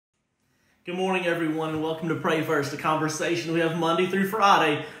Good morning, everyone, and welcome to Pray First, a conversation we have Monday through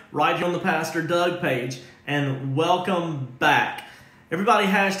Friday right here on the Pastor Doug page. And welcome back. Everybody,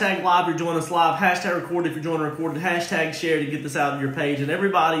 hashtag live if you're joining us live, hashtag recorded if you're joining recorded, hashtag share to get this out of your page. And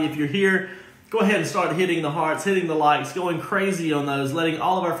everybody, if you're here, go ahead and start hitting the hearts, hitting the likes, going crazy on those, letting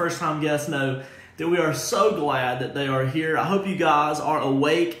all of our first-time guests know that we are so glad that they are here. I hope you guys are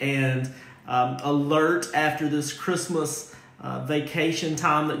awake and alert after this Christmas vacation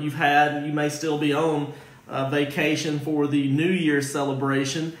time that you've had. You may still be on vacation for the New Year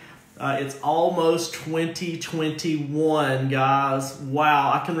celebration. It's almost 2021, guys.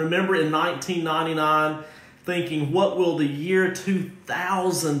 Wow, I can remember in 1999 thinking, what will the year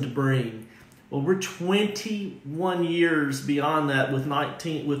 2000 bring? Well, we're 21 years beyond that with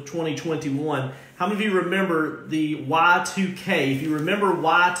 2021. How many of you remember the Y2K? If you remember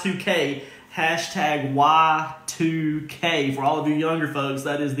Y2K, hashtag Y2K. For all of you younger folks,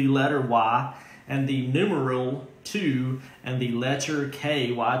 that is the letter Y and the numeral 2 and the letter K,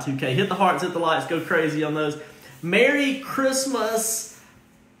 Y2K. Hit the hearts, hit the likes, go crazy on those. Merry Christmas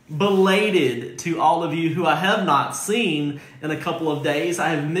belated to all of you who I have not seen in a couple of days. I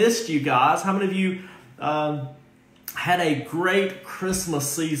have missed you guys. How many of you had a great Christmas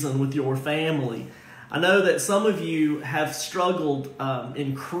season with your family? I know that some of you have struggled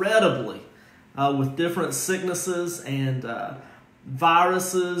incredibly with different sicknesses and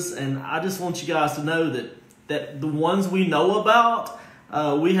viruses, and I just want you guys to know that the ones we know about,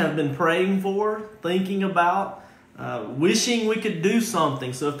 we have been praying for, thinking about, wishing we could do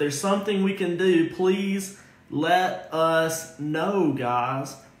something. So if there's something we can do, please let us know,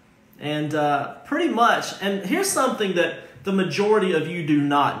 guys. And pretty much, and here's something that the majority of you do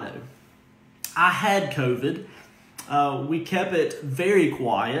not know. I had COVID. We kept it very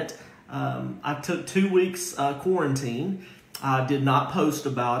quiet. I took 2 weeks quarantine. I did not post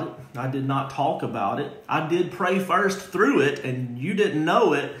about it. I did not talk about it. I did pray first through it, and you didn't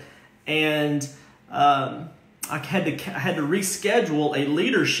know it. And I had to reschedule a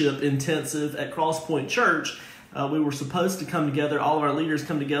leadership intensive at Crosspoint Church. We were supposed to come together. All of our leaders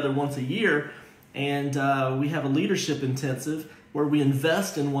come together once a year, and we have a leadership intensive where we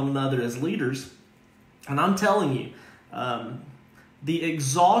invest in one another as leaders. And I'm telling you, the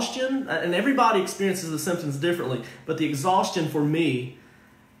exhaustion, and everybody experiences the symptoms differently, but the exhaustion for me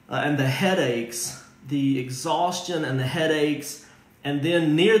and the headaches, and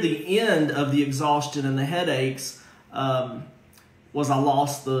then near the end of the exhaustion and the headaches was I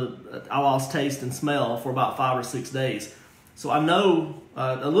lost taste and smell for about 5 or 6 days. So I know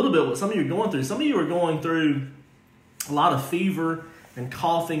a little bit what some of you are going through. Some of you are going through a lot of fever and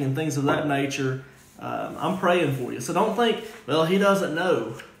coughing and things of that nature. I'm praying for you. So don't think, well, he doesn't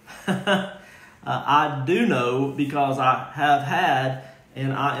know. I do know because I have had,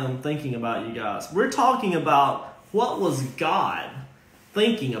 and I am thinking about you guys. We're talking about what was God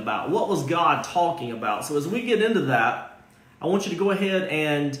thinking about? What was God talking about? So as we get into that, I want you to go ahead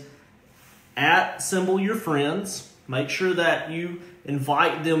and @symbol your friends. Make sure that you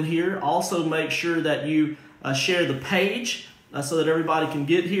invite them here. Also make sure that you share the page so that everybody can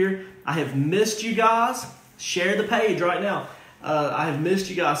get here. I have missed you guys. Share the page right now. I have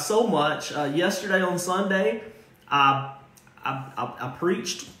missed you guys so much. Yesterday on Sunday, I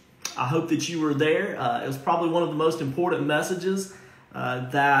preached. I hope that you were there. It was probably one of the most important messages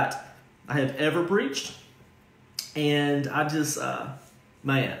that I have ever preached. And I just,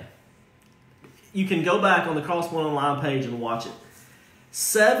 man, you can go back on the Crosspoint Online page and watch it.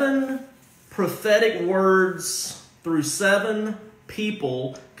 7 prophetic words through 7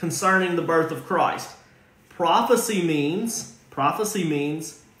 people concerning the birth of Christ. Prophecy means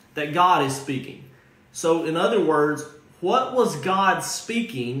that God is speaking. So in other words, what was God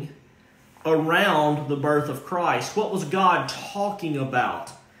speaking around the birth of Christ? What was God talking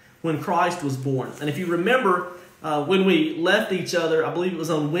about when Christ was born? And if you remember, when we left each other, I believe it was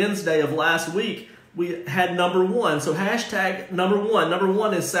on Wednesday of last week, we had number 1. So hashtag number 1. Number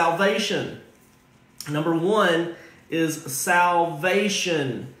 1 is salvation. Number 1 is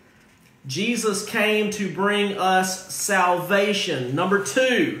salvation. Jesus came to bring us salvation. Number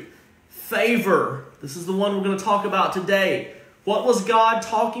 2, favor. This is the one we're going to talk about today. What was God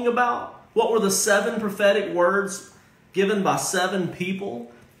talking about? What were the 7 prophetic words given by 7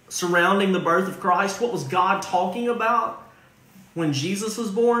 people surrounding the birth of Christ? What was God talking about when Jesus was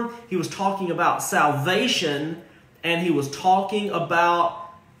born? He was talking about salvation, and he was talking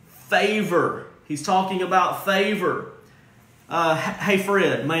about favor. He's talking about favor. Hey,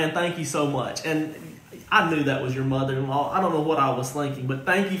 Fred, man, thank you so much. And I knew that was your mother-in-law. I don't know what I was thinking, but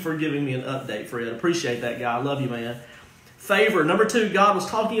thank you for giving me an update, Fred. Appreciate that, guy. I love you, man. Favor. Number 2, God was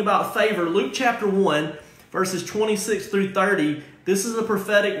talking about favor. Luke chapter 1, verses 26 through 30. This is a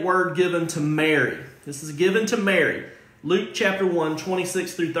prophetic word given to Mary. This is given to Mary. Luke chapter 1,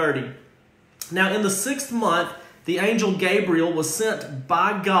 26 through 30. Now in the 6th month, the angel Gabriel was sent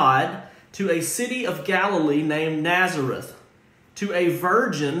by God to a city of Galilee named Nazareth, to a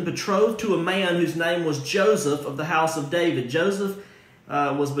virgin betrothed to a man whose name was Joseph of the house of David. Joseph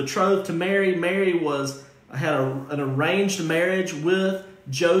was betrothed to Mary. Mary had an arranged marriage with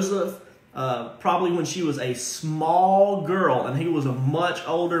Joseph, probably when she was a small girl and he was a much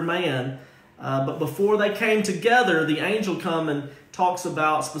older man. But before they came together, the angel come and talks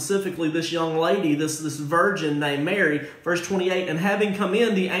about specifically this young lady, this virgin named Mary. Verse 28, and having come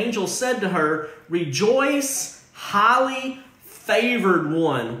in, the angel said to her, rejoice, highly favored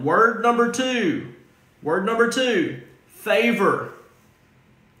one. Word number 2. Word number 2. Favor.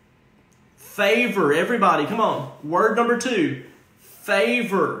 Favor. Everybody, come on. Word number 2.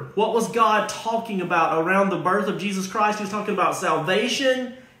 Favor. What was God talking about around the birth of Jesus Christ? He was talking about salvation,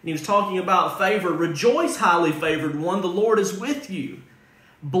 and he was talking about favor. Rejoice, highly favored one, the Lord is with you.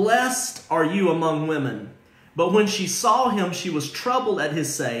 Blessed are you among women. But when she saw him, she was troubled at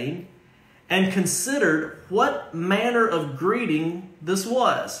his saying, and considered what manner of greeting this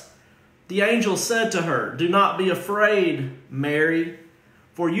was. The angel said to her, do not be afraid, Mary,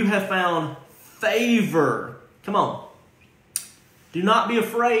 for you have found favor. Come on. Do not be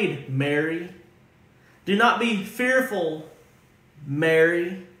afraid, Mary. Do not be fearful,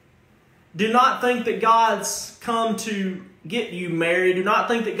 Mary. Do not think that God's come to get you, Mary. Do not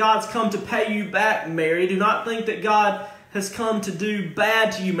think that God's come to pay you back, Mary. Do not think that God has come to do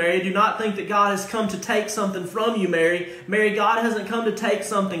bad to you, Mary. Do not think that God has come to take something from you, Mary. Mary, God hasn't come to take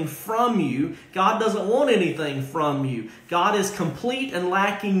something from you. God doesn't want anything from you. God is complete and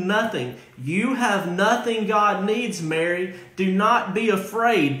lacking nothing. You have nothing God needs, Mary. Do not be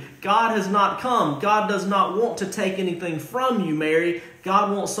afraid. God has not come. God does not want to take anything from you, Mary.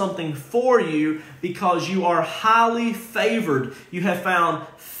 God wants something for you because you are highly favored. You have found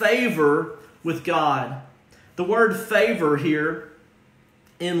favor with God. The word favor here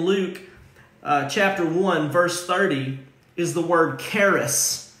in Luke chapter 1, verse 30 is the word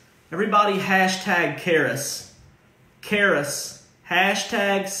charis. Everybody hashtag charis. Charis.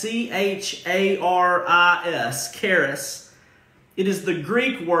 Hashtag C-H-A-R-I-S. Charis. It is the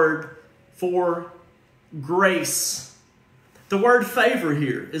Greek word for grace. The word favor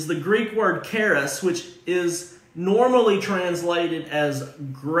here is the Greek word charis, which is normally translated as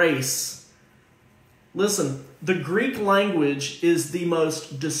grace. Listen, the Greek language is the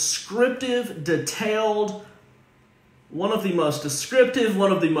most descriptive, detailed, one of the most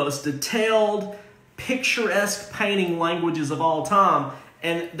detailed, picturesque painting languages of all time.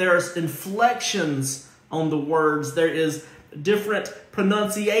 And there's inflections on the words. There is different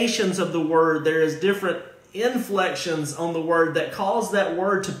pronunciations of the word. There is different inflections on the word that cause that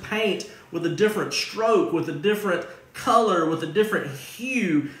word to paint with a different stroke, with a different color, with a different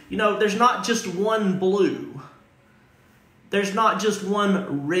hue. You know, there's not just one blue. There's not just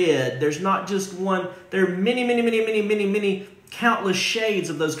one red. There's not just one. There are many countless shades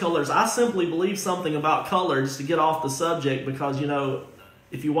of those colors. I simply believe something about colors, to get off the subject, because, you know,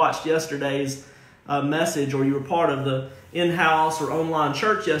 if you watched yesterday's message, or you were part of the in-house or online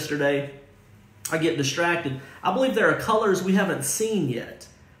church yesterday, I get distracted. I believe there are colors we haven't seen yet.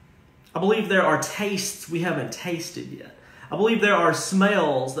 I believe there are tastes we haven't tasted yet. I believe there are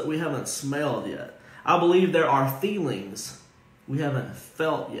smells that we haven't smelled yet. I believe there are feelings we haven't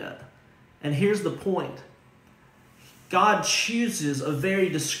felt yet. And here's the point. God chooses a very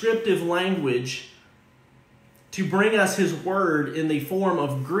descriptive language to bring us His Word in the form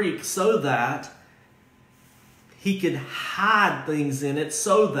of Greek so that He could hide things in it,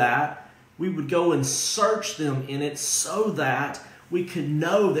 so that we would go and search them in it, so that we could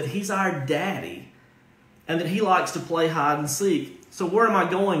know that He's our daddy and that He likes to play hide and seek. So where am I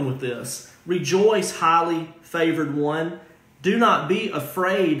going with this? Rejoice, highly favored one. Do not be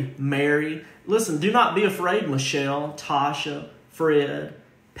afraid, Mary. Listen, do not be afraid, Michelle, Tasha, Fred,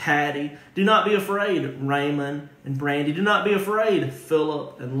 Patty. Do not be afraid, Raymond and Brandy. Do not be afraid,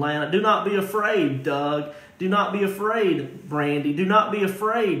 Philip and Lana. Do not be afraid, Doug. Do not be afraid, Brandy. Do not be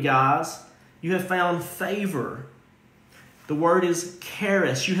afraid, guys. You have found favor. The word is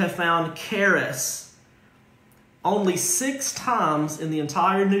charis. You have found charis. Only 6 times in the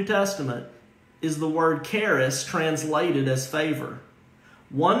entire New Testament is the word charis translated as favor.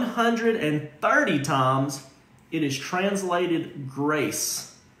 130 times it is translated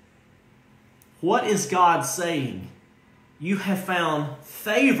grace. What is God saying? You have found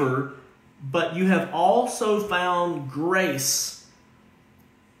favor but you have also found grace.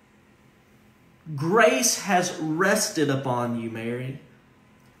 Grace has rested upon you, Mary.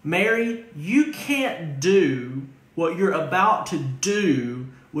 Mary, you can't do what you're about to do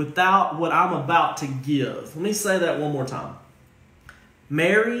without what I'm about to give. Let me say that one more time.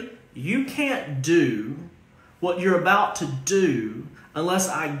 Mary, you can't do what you're about to do unless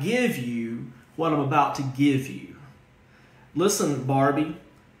I give you what I'm about to give you. Listen, Barbie.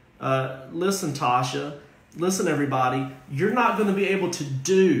 Listen, Tasha. Listen, everybody. You're not going to be able to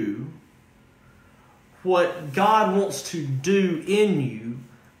do what God wants to do in you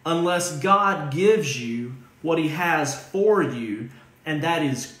unless God gives you what He has for you, and that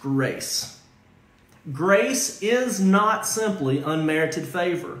is grace. Grace is not simply unmerited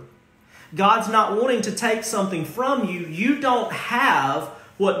favor. God's not wanting to take something from you. You don't have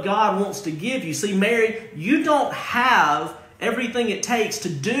what God wants to give you. See, Mary, you don't have everything it takes to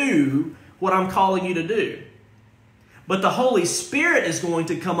do what I'm calling you to do. But the Holy Spirit is going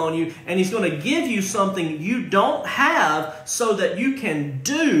to come on you, and He's going to give you something you don't have so that you can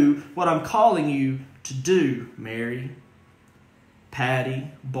do what I'm calling you to do, Mary. Patty,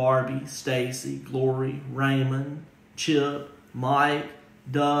 Barbie, Stacy, Glory, Raymond, Chip, Mike,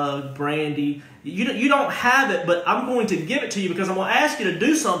 Doug, Brandy. You don't have it, but I'm going to give it to you because I'm going to ask you to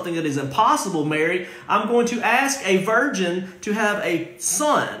do something that is impossible, Mary. I'm going to ask a virgin to have a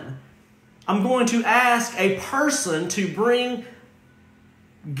son. I'm going to ask a person to bring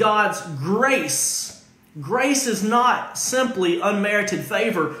God's grace. Grace is not simply unmerited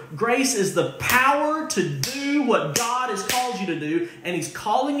favor. Grace is the power to do what God has called you to do, and He's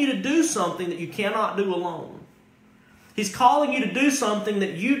calling you to do something that you cannot do alone. He's calling you to do something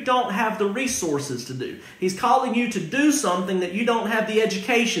that you don't have the resources to do. He's calling you to do something that you don't have the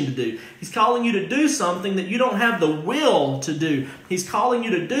education to do. He's calling you to do something that you don't have the will to do. He's calling you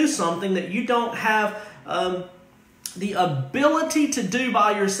to do something that you don't have the ability to do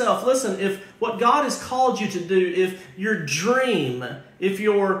by yourself. Listen, if what God has called you to do, if your dream, if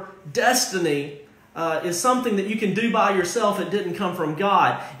your destiny is something that you can do by yourself, it didn't come from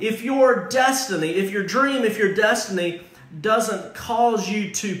God. If your destiny, if your dream, if your destiny doesn't cause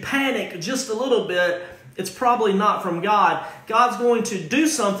you to panic just a little bit, it's probably not from God. God's going to do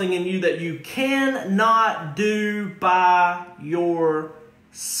something in you that you cannot do by yourself.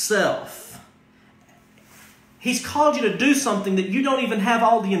 He's called you to do something that you don't even have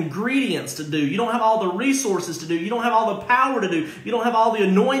all the ingredients to do. You don't have all the resources to do. You don't have all the power to do. You don't have all the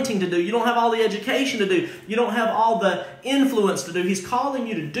anointing to do. You don't have all the education to do. You don't have all the influence to do. He's calling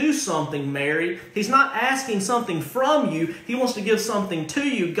you to do something, Mary. He's not asking something from you. He wants to give something to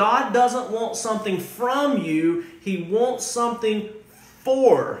you. God doesn't want something from you. He wants something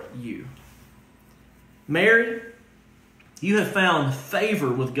for you. Mary, you have found favor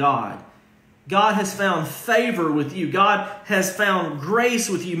with God. God has found favor with you. God has found grace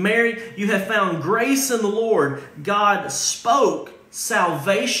with you. Mary, you have found grace in the Lord. God spoke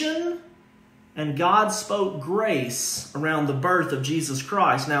salvation and God spoke grace around the birth of Jesus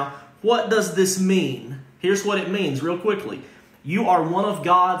Christ. Now, what does this mean? Here's what it means real quickly. You are one of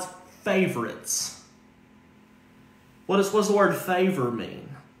God's favorites. What does the word favor mean?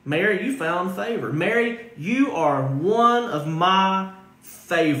 Mary, you found favor. Mary, you are one of my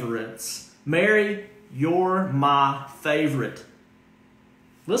favorites. Mary, you're my favorite.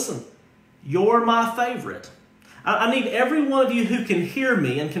 Listen, you're my favorite. I need every one of you who can hear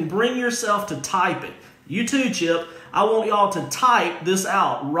me and can bring yourself to type it. You too, Chip. I want y'all to type this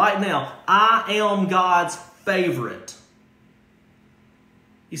out right now. I am God's favorite.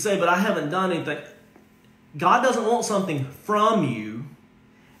 You say, but I haven't done anything. God doesn't want something from you.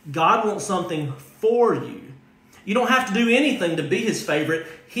 God wants something for you. You don't have to do anything to be His favorite.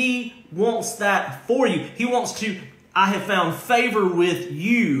 He wants that for you. He wants to, I have found favor with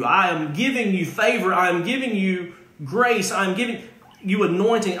you. I am giving you favor. I am giving you grace. I am giving you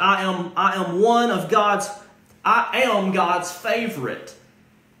anointing. I am one of God's, I am God's favorite.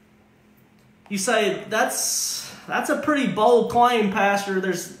 You say, that's a pretty bold claim, Pastor.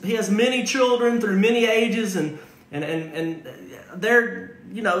 He has many children through many ages, and they're,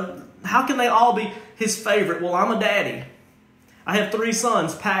 how can they all be His favorite? Well, I'm a daddy. I have 3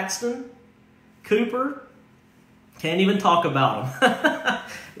 sons, Paxton, Cooper, can't even talk about them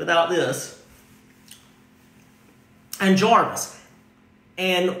without this, and Jarvis.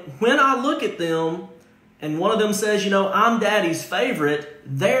 And when I look at them, and one of them says, I'm daddy's favorite,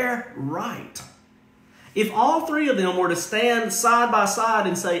 they're right. If all 3 of them were to stand side by side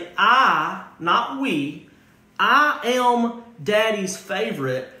and say, I, not we, I am daddy's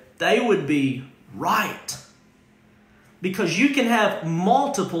favorite, they would be right. because you can have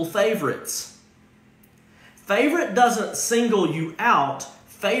multiple favorites. Favorite doesn't single you out.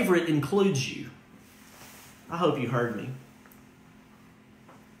 Favorite includes you. I hope you heard me.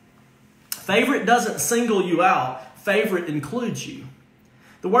 Favorite doesn't single you out. Favorite includes you.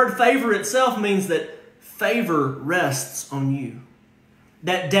 The word favor itself means that favor rests on you.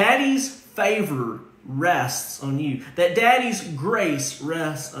 That daddy's favor rests on you. That daddy's grace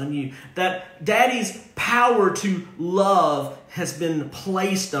rests on you. That daddy's power to love has been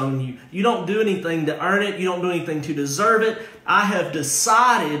placed on you. You don't do anything to earn it. You don't do anything to deserve it. I have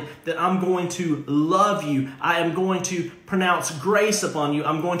decided that I'm going to love you. I am going to pronounce grace upon you.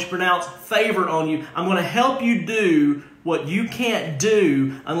 I'm going to pronounce favor on you. I'm going to help you do what you can't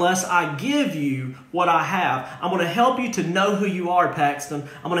do unless I give you what I have. I'm going to help you to know who you are, Paxton.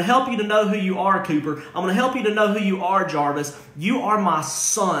 I'm going to help you to know who you are, Cooper. I'm going to help you to know who you are, Jarvis. You are my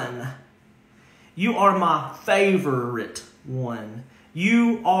son. You are my favorite one.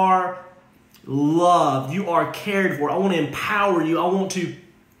 You are loved. You are cared for. I want to empower you. I want to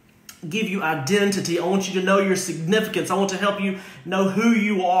give you identity. I want you to know your significance. I want to help you know who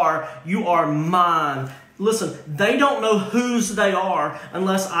you are. You are mine. Listen, they don't know whose they are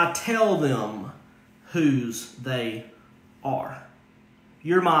unless I tell them whose they are.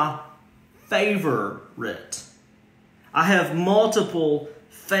 You're my favorite. I have multiple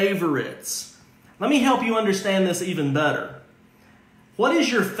favorites. Let me help you understand this even better. What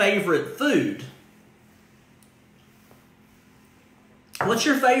is your favorite food? What's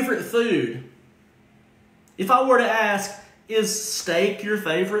your favorite food? If I were to ask, is steak your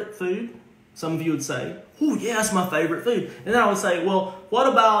favorite food? Some of you would say, oh yeah, that's my favorite food. And then I would say, well, what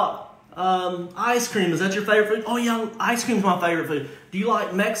about ice cream? Is that your favorite food? Oh yeah, ice cream is my favorite food. Do you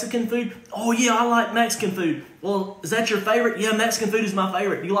like Mexican food? Oh yeah, I like Mexican food. Well, is that your favorite? Yeah, Mexican food is my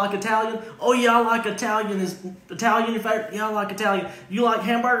favorite. Do you like Italian? Oh yeah, I like Italian. Is Italian your favorite? Yeah, I like Italian. You like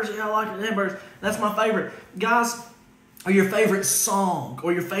hamburgers? Yeah, I like hamburgers. That's my favorite. Guys, or your favorite song,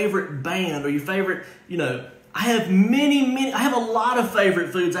 or your favorite band, or your favorite, I have I have a lot of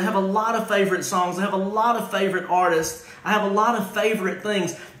favorite foods. I have a lot of favorite songs. I have a lot of favorite artists. I have a lot of favorite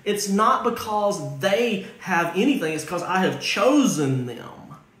things. It's not because they have anything. It's because I have chosen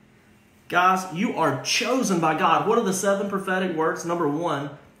them. Guys, you are chosen by God. What are the 7 prophetic words? Number 1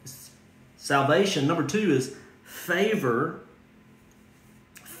 is salvation. Number 2 is favor.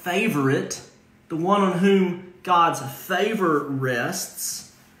 Favorite. The one on whom God's favor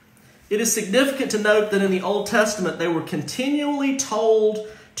rests. It is significant to note that in the Old Testament, they were continually told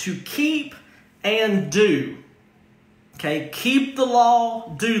to keep and do. Okay, keep the law,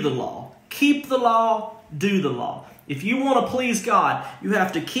 do the law. Keep the law, do the law. If you want to please God, you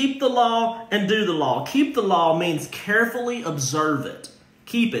have to keep the law and do the law. Keep the law means carefully observe it.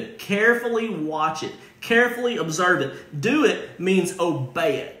 Keep it, carefully watch it, carefully observe it. Do it means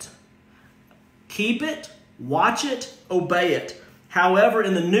obey it. Keep it, watch it, obey it. However,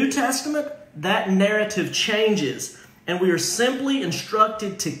 in the New Testament, that narrative changes, and we are simply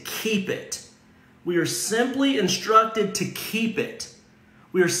instructed to keep it. We are simply instructed to keep it.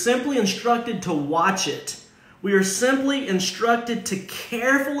 We are simply instructed to watch it. We are simply instructed to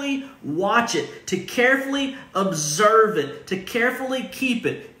carefully watch it, to carefully observe it, to carefully keep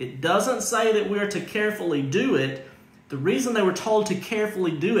it. It doesn't say that we are to carefully do it. The reason they were told to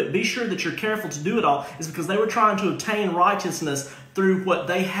carefully do it, be sure that you're careful to do it all, is because they were trying to obtain righteousness through what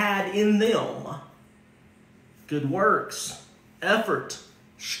they had in them. Good works, effort,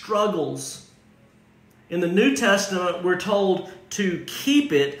 struggles. In the New Testament, we're told to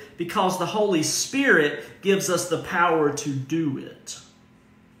keep it because the Holy Spirit gives us the power to do it.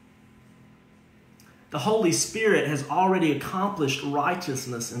 The Holy Spirit has already accomplished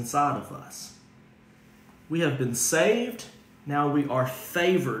righteousness inside of us. We have been saved. Now we are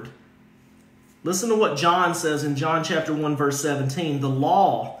favored. Listen to what John says in John chapter 1, verse 17. The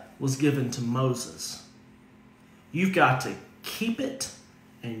law was given to Moses. You've got to keep it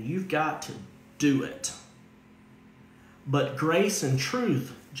and you've got to do it. But grace and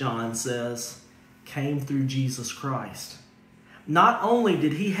truth, John says, came through Jesus Christ. Not only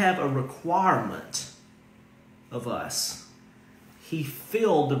did he have a requirement of us, he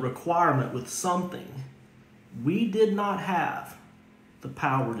filled the requirement with something we did not have the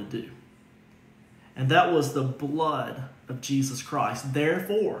power to do. And that was the blood of Jesus Christ.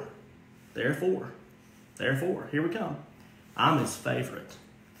 Therefore, here we come. I'm his favorite.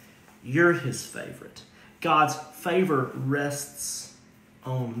 You're his favorite. God's favor rests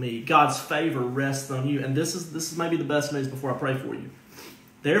on me. God's favor rests on you. And this is maybe the best news before I pray for you.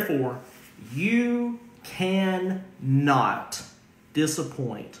 Therefore, you cannot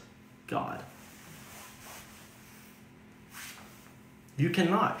disappoint God. You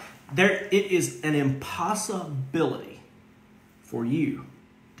cannot. It is an impossibility for you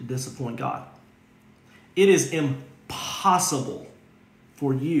to disappoint God. It is impossible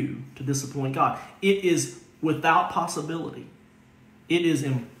for you to disappoint God. It is without possibility. It is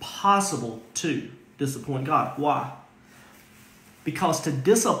impossible to disappoint God. Why? Because to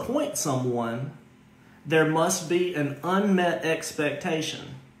disappoint someone, there must be an unmet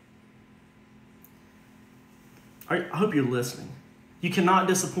expectation. I hope you're listening. You cannot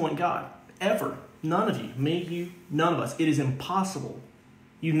disappoint God, ever. None of you, me, you, none of us. It is impossible.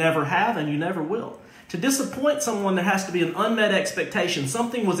 You never have and you never will. To disappoint someone, there has to be an unmet expectation.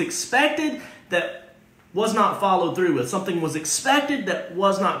 Something was expected that was not followed through with. Something was expected that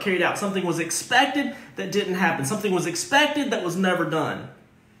was not carried out. Something was expected that didn't happen. Something was expected that was never done.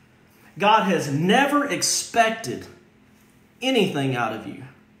 God has never expected anything out of you.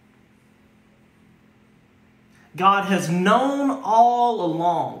 God has known all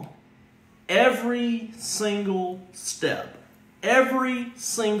along every single step, every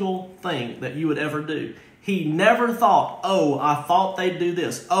single thing that you would ever do. He never thought, oh, I thought they'd do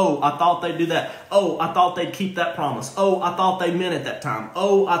this. Oh, I thought they'd do that. Oh, I thought they'd keep that promise. Oh, I thought they meant it that time.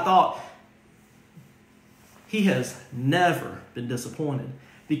 Oh, I thought. He has never been disappointed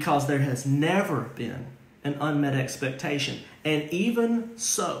because there has never been an unmet expectation. And even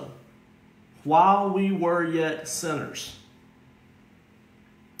so, while we were yet sinners,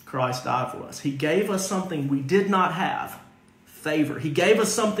 Christ died for us. He gave us something we did not have, favor. He gave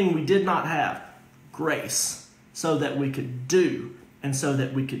us something we did not have, grace, so that we could do and so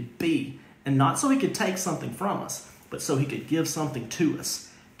that we could be. And not so he could take something from us, but so he could give something to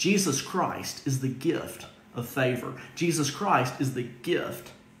us. Jesus Christ is the gift of favor. Jesus Christ is the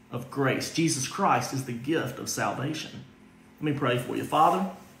gift of grace. Jesus Christ is the gift of salvation. Let me pray for you. Father,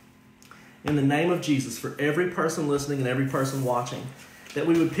 in the name of Jesus, for every person listening and every person watching, that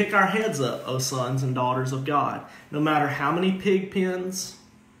we would pick our heads up, O sons and daughters of God, no matter how many pig pens,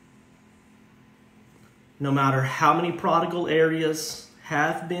 no matter how many prodigal areas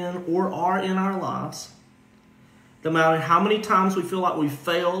have been or are in our lives, no matter how many times we feel like we've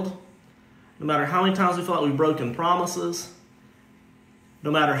failed, no matter how many times we feel like we've broken promises,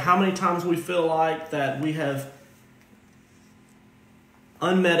 no matter how many times we feel like that we have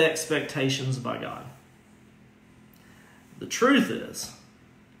unmet expectations by God. The truth is,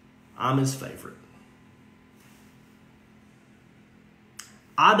 I'm his favorite.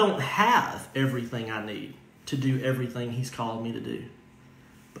 I don't have everything I need to do everything he's called me to do,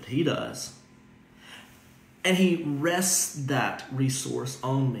 but he does. And he rests that resource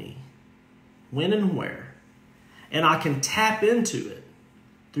on me when and where. And I can tap into it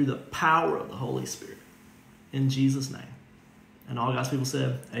through the power of the Holy Spirit. In Jesus' name. And all God's people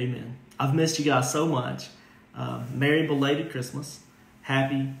said, amen. I've missed you guys so much. Merry belated Christmas.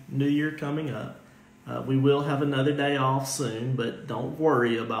 Happy New Year coming up. We will have another day off soon, but don't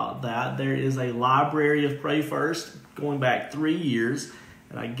worry about that. There is a library of Pray First going back 3 years,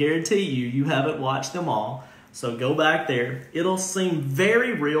 and I guarantee you haven't watched them all. So go back there. It'll seem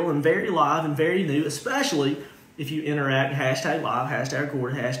very real and very live and very new, especially if you interact hashtag live, hashtag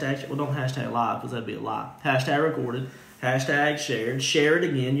recorded, hashtag, well, don't hashtag live because that'd be a lie. Hashtag recorded, hashtag shared, share it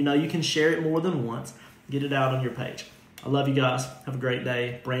again. You know, you can share it more than once. Get it out on your page. I love you guys. Have a great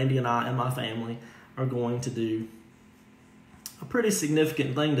day. Brandy and I and my family are going to do a pretty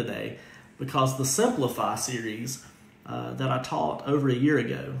significant thing today because the Simplify series that I taught over a year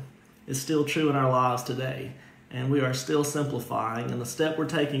ago is still true in our lives today. And we are still simplifying. And the step we're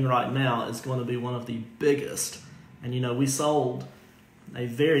taking right now is going to be one of the biggest. And, you know, we sold a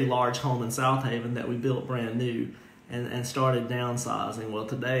very large home in South Haven that we built brand new and started downsizing. Well,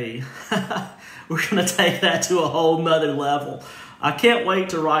 today, we're going to take that to a whole nother level. I can't wait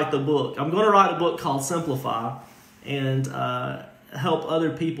to write the book. I'm going to write a book called Simplify and help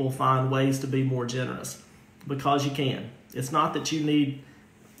other people find ways to be more generous because you can. It's not that you need...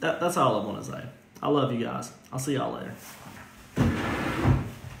 That's all I want to say. I love you guys. I'll see y'all later.